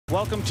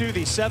Welcome to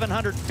the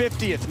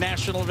 750th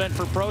national event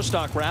for Pro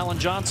Stock, where Alan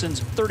Johnson's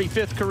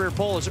 35th career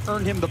pole has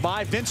earned him the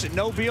bye. Vincent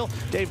Nobile,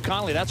 Dave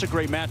Conley. That's a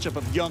great matchup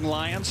of young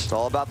lions. It's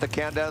all about the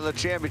countdown of the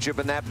championship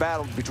in that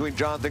battle between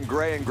Jonathan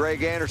Gray and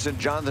Greg Anderson.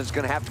 Jonathan's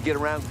going to have to get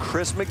around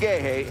Chris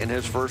McGahey in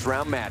his first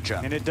round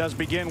matchup. And it does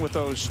begin with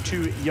those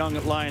two young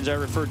lions I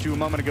referred to a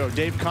moment ago.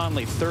 Dave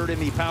Conley, third in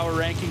the power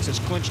rankings, has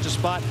clinched a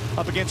spot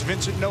up against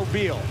Vincent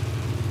Nobile.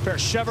 Pair of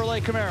Chevrolet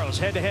Camaros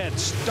head-to-head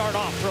start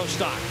off Pro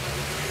Stock.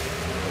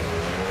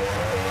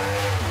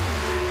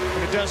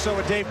 Does so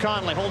with Dave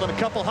Conley holding a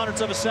couple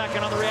hundredths of a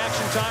second on the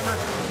reaction timer.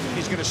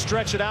 He's going to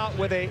stretch it out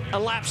with a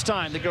elapsed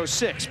time that goes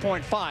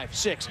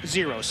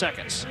 6.560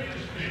 seconds.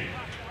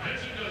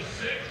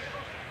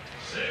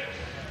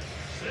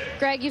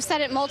 Greg, you've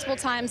said it multiple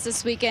times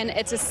this weekend.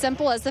 It's as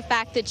simple as the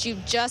fact that you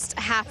just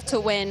have to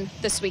win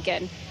this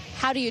weekend.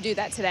 How do you do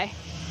that today?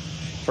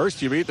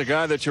 First, you beat the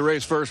guy that you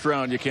raced first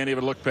round. You can't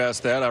even look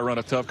past that. I run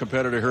a tough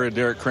competitor here at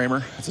Derek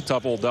Kramer. It's a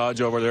tough old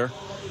Dodge over there.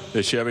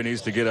 The Chevy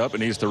needs to get up. It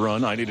needs to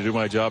run. I need to do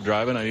my job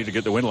driving. I need to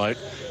get the win light.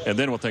 And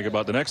then we'll think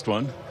about the next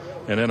one.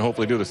 And then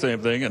hopefully do the same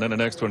thing. And then the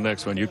next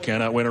one. You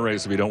cannot win a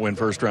race if you don't win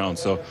first round.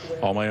 So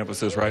all my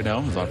emphasis right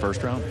now is on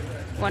first round.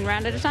 One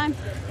round at a time.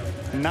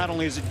 Not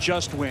only is it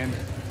just win,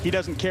 he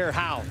doesn't care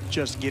how,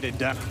 just get it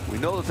done. We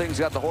know the thing's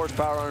got the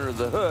horsepower under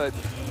the hood,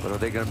 but are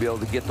they going to be able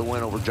to get the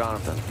win over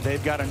Jonathan?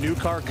 They've got a new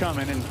car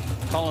coming, and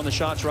calling the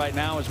shots right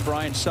now is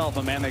Brian Self,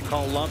 a man they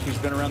call Lump. He's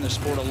been around this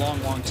sport a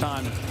long, long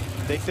time.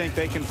 They think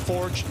they can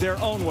forge their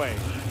own way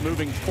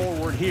moving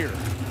forward here.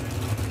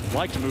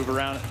 Like to move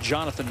around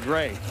Jonathan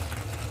Gray.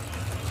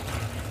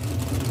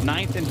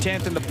 9th and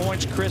 10th in the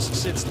points. Chris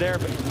sits there,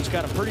 but he's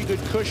got a pretty good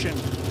cushion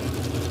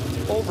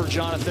over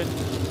Jonathan.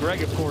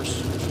 Greg, of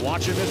course,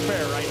 watching this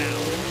pair right now.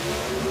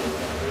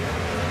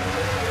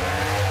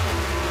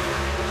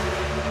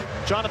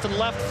 Jonathan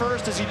left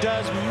first, as he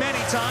does many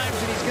times,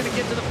 and he's going to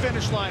get to the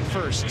finish line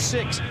first.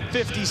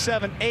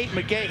 6:57.8.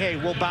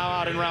 McGahey will bow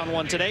out in round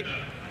one today.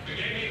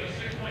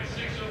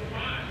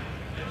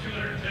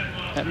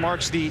 That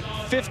marks the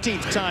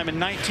 15th time in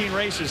 19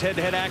 races,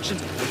 head-to-head actions,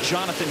 that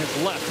Jonathan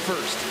has left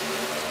first.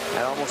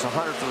 At almost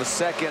 100th of a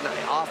second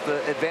off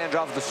the advantage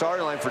off the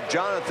starting line for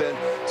Jonathan.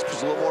 It's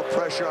just a little more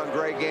pressure on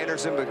Greg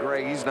Anderson, but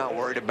Greg, he's not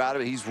worried about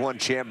it. He's won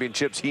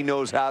championships. He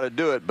knows how to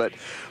do it. But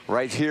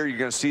right here, you're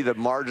going to see the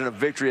margin of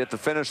victory at the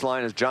finish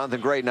line as Jonathan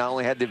Gray not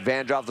only had the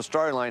advantage off the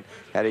starting line,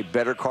 had a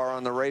better car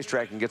on the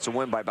racetrack and gets a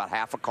win by about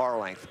half a car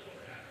length.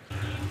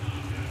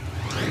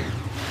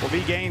 Well,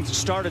 V. Gaines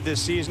started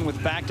this season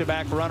with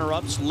back-to-back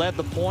runner-ups, led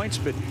the points,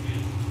 but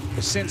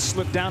has since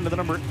slipped down to the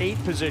number 8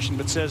 position,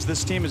 but says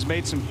this team has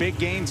made some big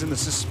gains in the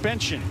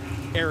suspension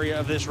area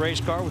of this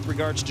race car with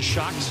regards to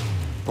shocks.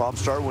 Problem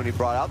started when he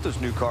brought out this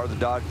new car, the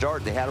Dodge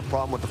Dart. They had a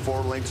problem with the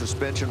forward-link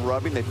suspension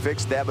rubbing. They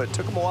fixed that, but it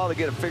took them a while to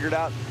get it figured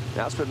out.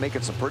 Now it's been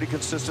making some pretty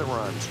consistent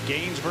runs.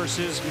 Gaines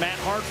versus Matt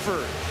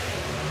Hartford.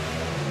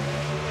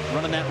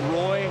 Running that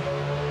Roy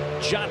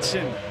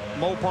Johnson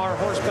Mopar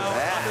horsepower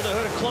under the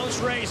hood. A close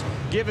race.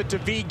 Give it to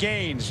V.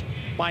 Gaines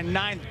by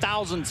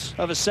 9,000ths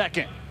of a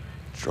second.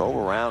 Drove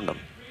around him.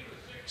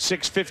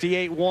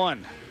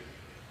 6:58.1.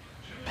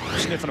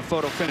 Sniffing a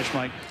photo finish,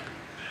 Mike.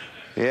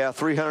 Yeah,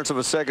 300ths of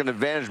a second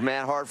advantage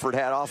Matt Hartford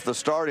had off the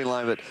starting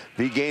line, but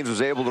V. Gaines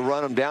was able to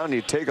run him down.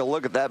 You take a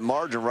look at that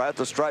margin right at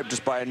the stripe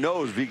just by a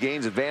nose. V.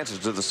 Gaines advances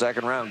to the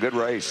second round. Good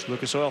race.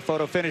 Lucas Oil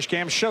photo finish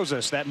cam shows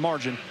us that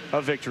margin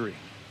of victory.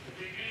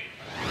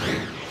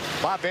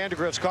 Bob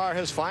Vandergrift's car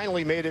has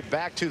finally made it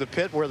back to the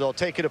pit where they'll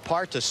take it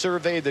apart to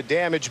survey the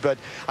damage, but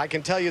I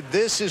can tell you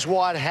this is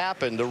what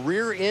happened. The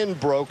rear end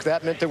broke.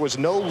 That meant there was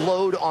no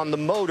load on the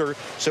motor,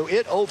 so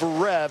it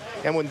over-revved,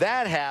 and when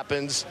that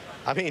happens,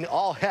 I mean,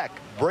 all heck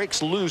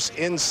breaks loose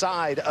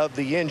inside of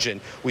the engine.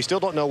 We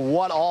still don't know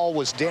what all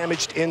was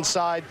damaged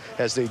inside,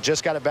 as they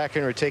just got it back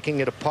in and are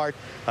taking it apart,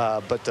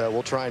 but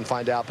we'll try and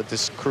find out. But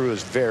this crew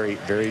is very,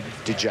 very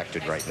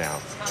dejected right now.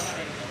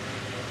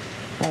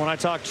 Well, when I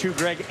talked to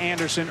Greg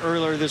Anderson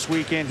earlier this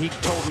weekend, he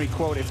told me,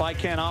 quote, if I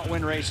cannot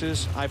win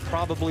races, I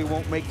probably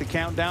won't make the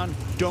countdown.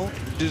 Don't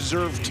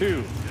deserve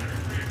to.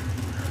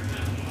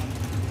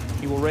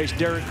 He will race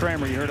Derek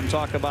Kramer. You heard him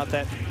talk about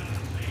that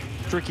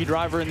tricky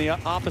driver in the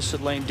opposite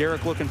lane.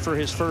 Derek looking for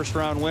his first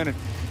round win. And,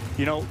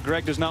 you know,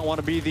 Greg does not want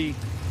to be the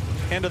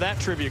end of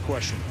that trivia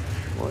question.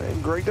 Well,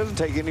 and Greg doesn't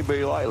take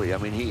anybody lightly. I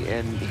mean,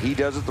 he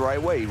does it the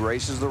right way. He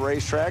races the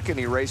racetrack and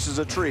he races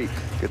a tree.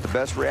 Get the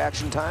best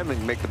reaction time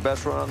and make the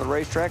best run on the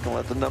racetrack and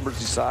let the numbers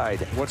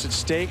decide. What's at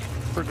stake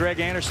for Greg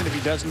Anderson if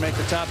he doesn't make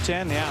the top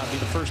 10? Yeah, it'll be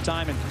the first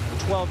time in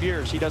 12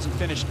 years he doesn't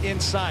finish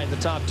inside the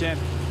top 10.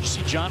 You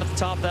see John at the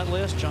top of that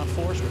list, John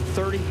Forrest with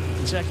 30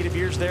 consecutive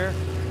years there.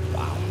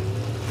 Wow.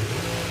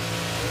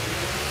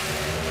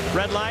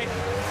 Red light.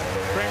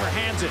 Kramer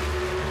hands it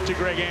to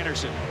Greg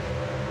Anderson.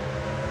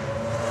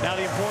 Now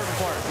the important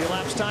part, the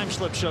elapsed time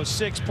slip shows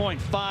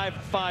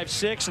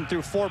 6.556, and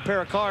through 4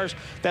 pair of cars,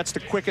 that's the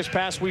quickest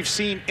pass we've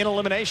seen in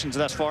eliminations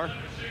thus far.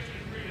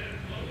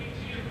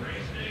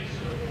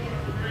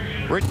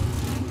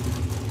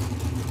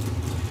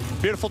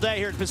 Beautiful day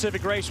here at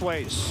Pacific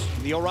Raceways.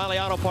 The O'Reilly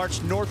Auto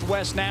Parts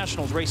Northwest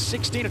Nationals, race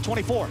 16 of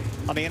 24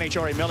 on the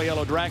NHRA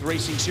Mello Drag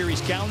Racing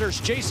Series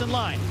calendars. Jason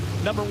Line,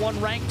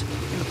 #1 ranked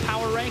in the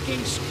power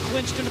rankings,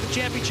 clinched into the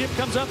championship,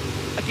 comes up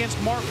against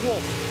Mark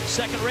Wolf.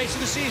 Second race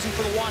of the season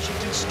for the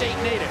Washington State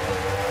native.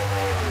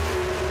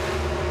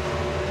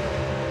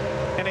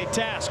 And a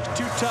task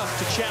too tough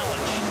to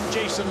challenge.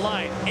 Jason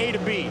Line, A to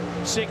B,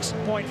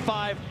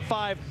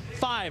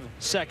 6.555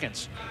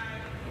 seconds.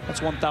 That's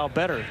 1 thou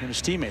better than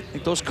his teammate.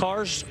 Think those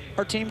cars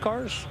are team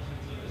cars?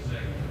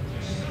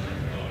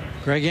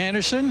 Greg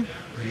Anderson,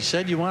 you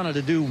said you wanted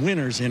to do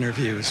winners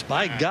interviews.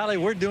 By golly,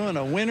 we're doing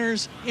a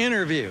winners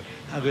interview.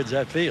 How good does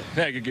that feel?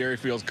 Thank you, Gary.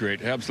 Feels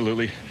great.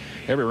 Absolutely.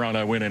 Every round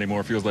I win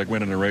anymore feels like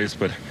winning a race,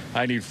 but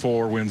I need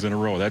 4 wins in a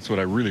row. That's what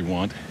I really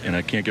want, and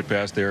I can't get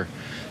past there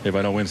if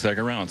I don't win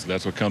second round. So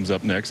that's what comes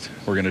up next.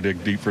 We're going to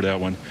dig deep for that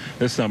one.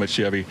 This Summit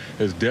Chevy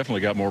has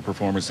definitely got more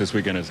performance this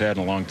weekend as it's had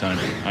in a long time.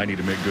 I need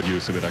to make good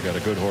use of it. I got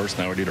a good horse.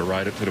 Now I need to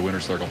ride it to the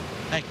winner's circle.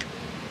 Thank you.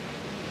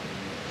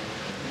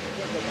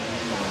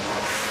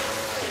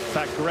 In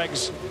fact,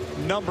 Greg's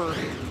number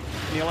in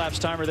the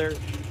elapsed timer there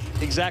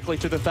exactly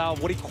to the thou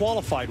of what he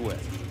qualified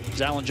with.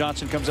 As Alan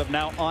Johnson comes up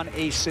now on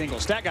a single.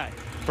 Stat guy.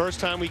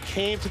 First time we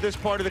came to this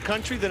part of the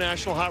country, the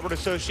National Hot Rod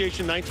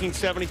Association,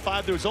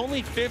 1975. There was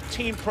only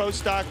 15 pro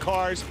stock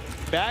cars.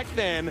 Back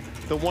then,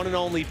 the one and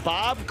only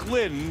Bob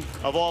Glidden,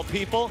 of all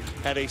people,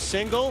 had a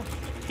single.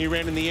 He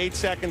ran in the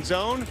 8-second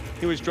zone.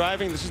 He was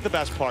driving, this is the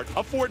best part,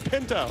 a Ford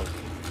Pinto.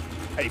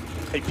 A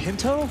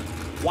Pinto?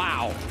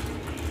 Wow.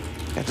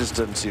 That just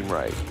doesn't seem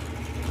right.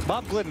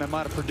 Bob Glidden, I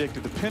might have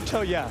predicted. The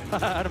Pinto, yeah.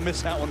 I'd have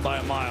missed that one by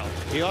a mile.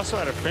 He also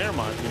had a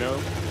Fairmont, you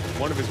know,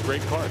 one of his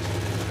great cars.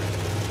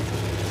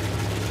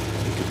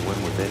 He could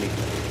win with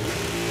anything.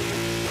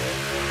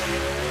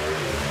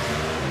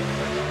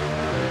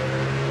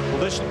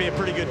 Well, this should be a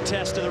pretty good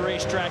test of the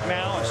racetrack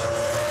now as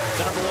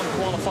the #1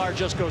 qualifier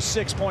just goes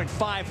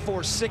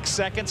 6.546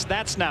 seconds.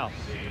 That's now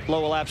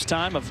low elapsed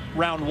time of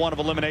round 1 of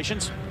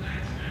eliminations.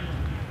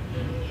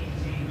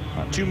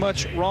 Not too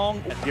much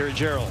wrong. Gary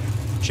Gerald.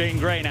 Shane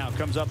Gray now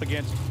comes up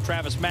against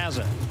Travis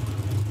Mazza.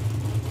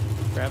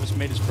 Travis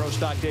made his pro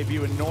stock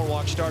debut in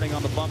Norwalk starting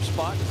on the bump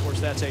spot. Of course,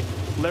 that's a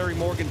Larry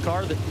Morgan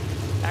car that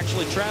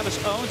actually Travis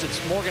owns. It's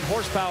Morgan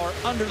horsepower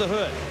under the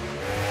hood.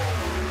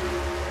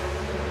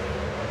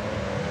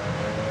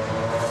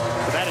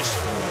 But that is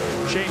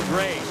Shane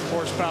Gray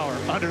horsepower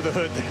under the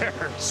hood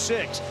there.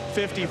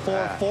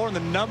 6.54.4, and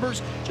the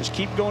numbers just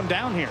keep going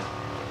down here.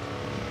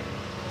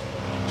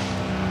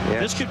 Yeah.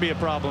 This could be a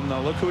problem,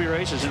 though. Look who he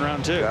races in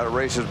round 2. Got to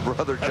race his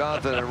brother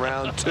Jonathan in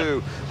round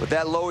 2. With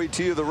that low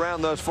ET of the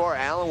round thus far,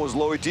 Allen was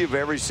low ET of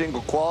every single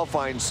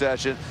qualifying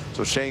session,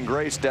 so Shane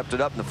Gray stepped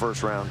it up in the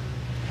first round.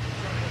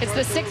 It's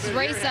the 6th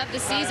race of the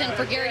season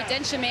for Gary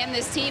Densham and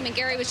this team, and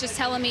Gary was just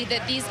telling me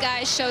that these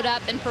guys showed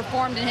up and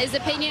performed, in his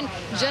opinion,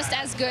 just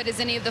as good as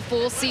any of the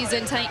full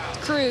season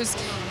crews.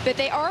 But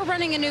they are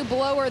running a new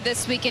blower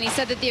this week, and he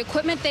said that the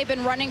equipment they've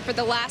been running for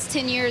the last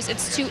 10 years,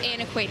 it's too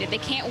antiquated. They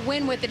can't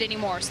win with it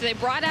anymore. So they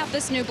brought out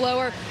this new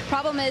blower.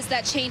 Problem is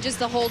that changes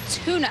the whole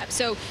tune-up.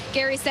 So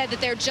Gary said that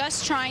they're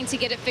just trying to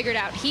get it figured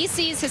out. He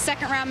sees his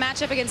second round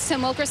matchup against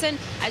Tim Wilkerson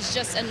as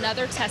just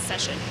another test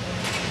session.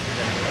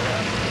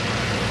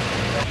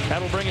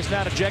 That'll bring us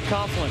now to Jed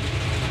Coughlin.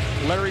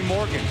 Larry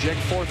Morgan, Jed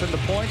 4th in the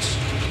points.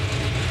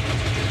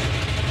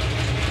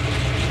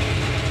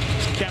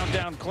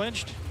 Countdown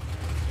clinched.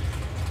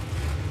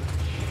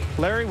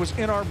 Larry was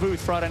in our booth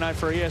Friday night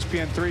for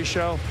ESPN3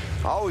 show.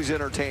 Always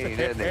entertaining,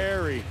 isn't he?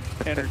 Very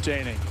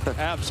entertaining.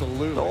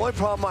 Absolutely. The only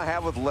problem I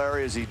have with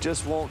Larry is he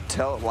just won't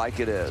tell it like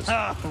it is.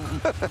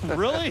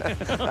 Really?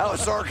 That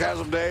was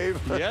sarcasm, Dave.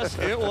 Yes,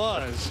 it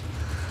was.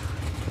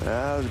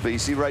 But you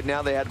see right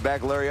now they had to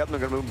back Larry up, and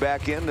they're going to move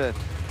back into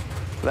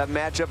that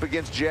matchup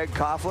against Jed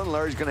Coughlin.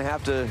 Larry's going to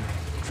have to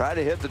try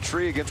to hit the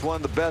tree against one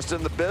of the best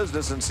in the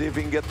business and see if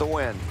he can get the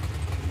win.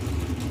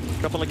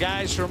 A couple of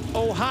guys from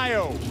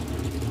Ohio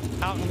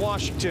out in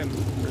Washington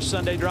for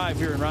Sunday drive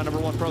here in round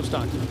 #1 pro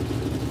stock.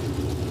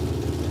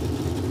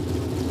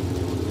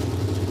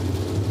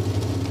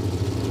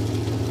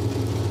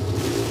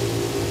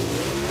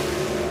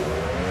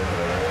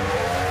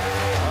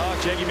 Oh,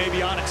 Jeggy may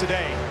be on it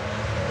today.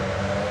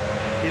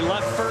 He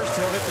left first.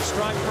 He'll hit the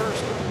stripe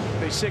first.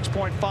 A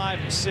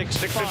 6.565.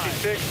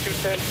 656,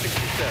 210,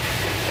 67.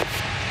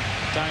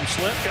 Time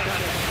slip.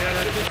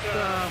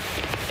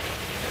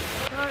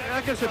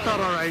 I guess it felt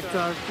all right.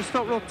 Just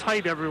felt real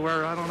tight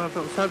everywhere. I don't know if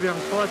it was heavy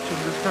on clutch and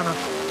just kind of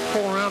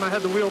pull around. I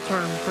had the wheel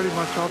turn pretty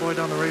much all the way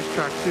down the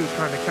racetrack too,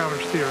 trying to counter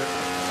steer it.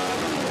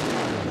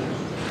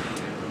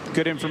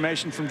 Good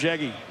information from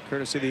Jeggy,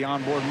 courtesy of the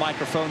onboard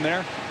microphone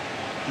there.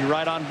 You're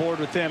right on board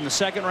with them. The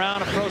second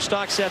round of pro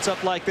stock sets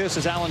up like this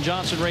as Alan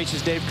Johnson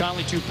races Dave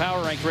Conley, 2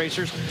 power ranked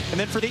racers. And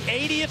then for the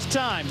 80th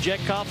time,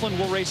 Jed Coughlin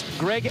will race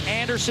Greg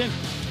Anderson.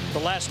 The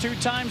last 2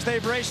 times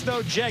they've raced,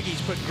 though,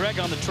 Jeggy's put Greg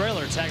on the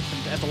trailer. It's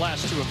happened at the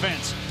last 2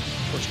 events.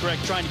 Of course, Greg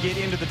trying to get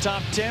into the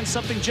top 10,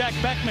 something Jack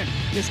Beckman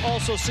is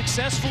also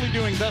successfully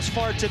doing thus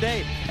far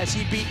today as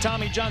he beat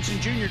Tommy Johnson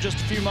Jr. just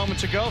a few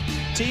moments ago.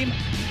 Team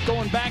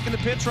going back in the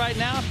pits right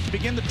now to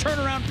begin the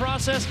turnaround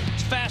process.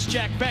 It's fast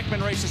Jack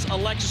Beckman races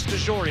Alexis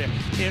DeJoria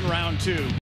in round 2.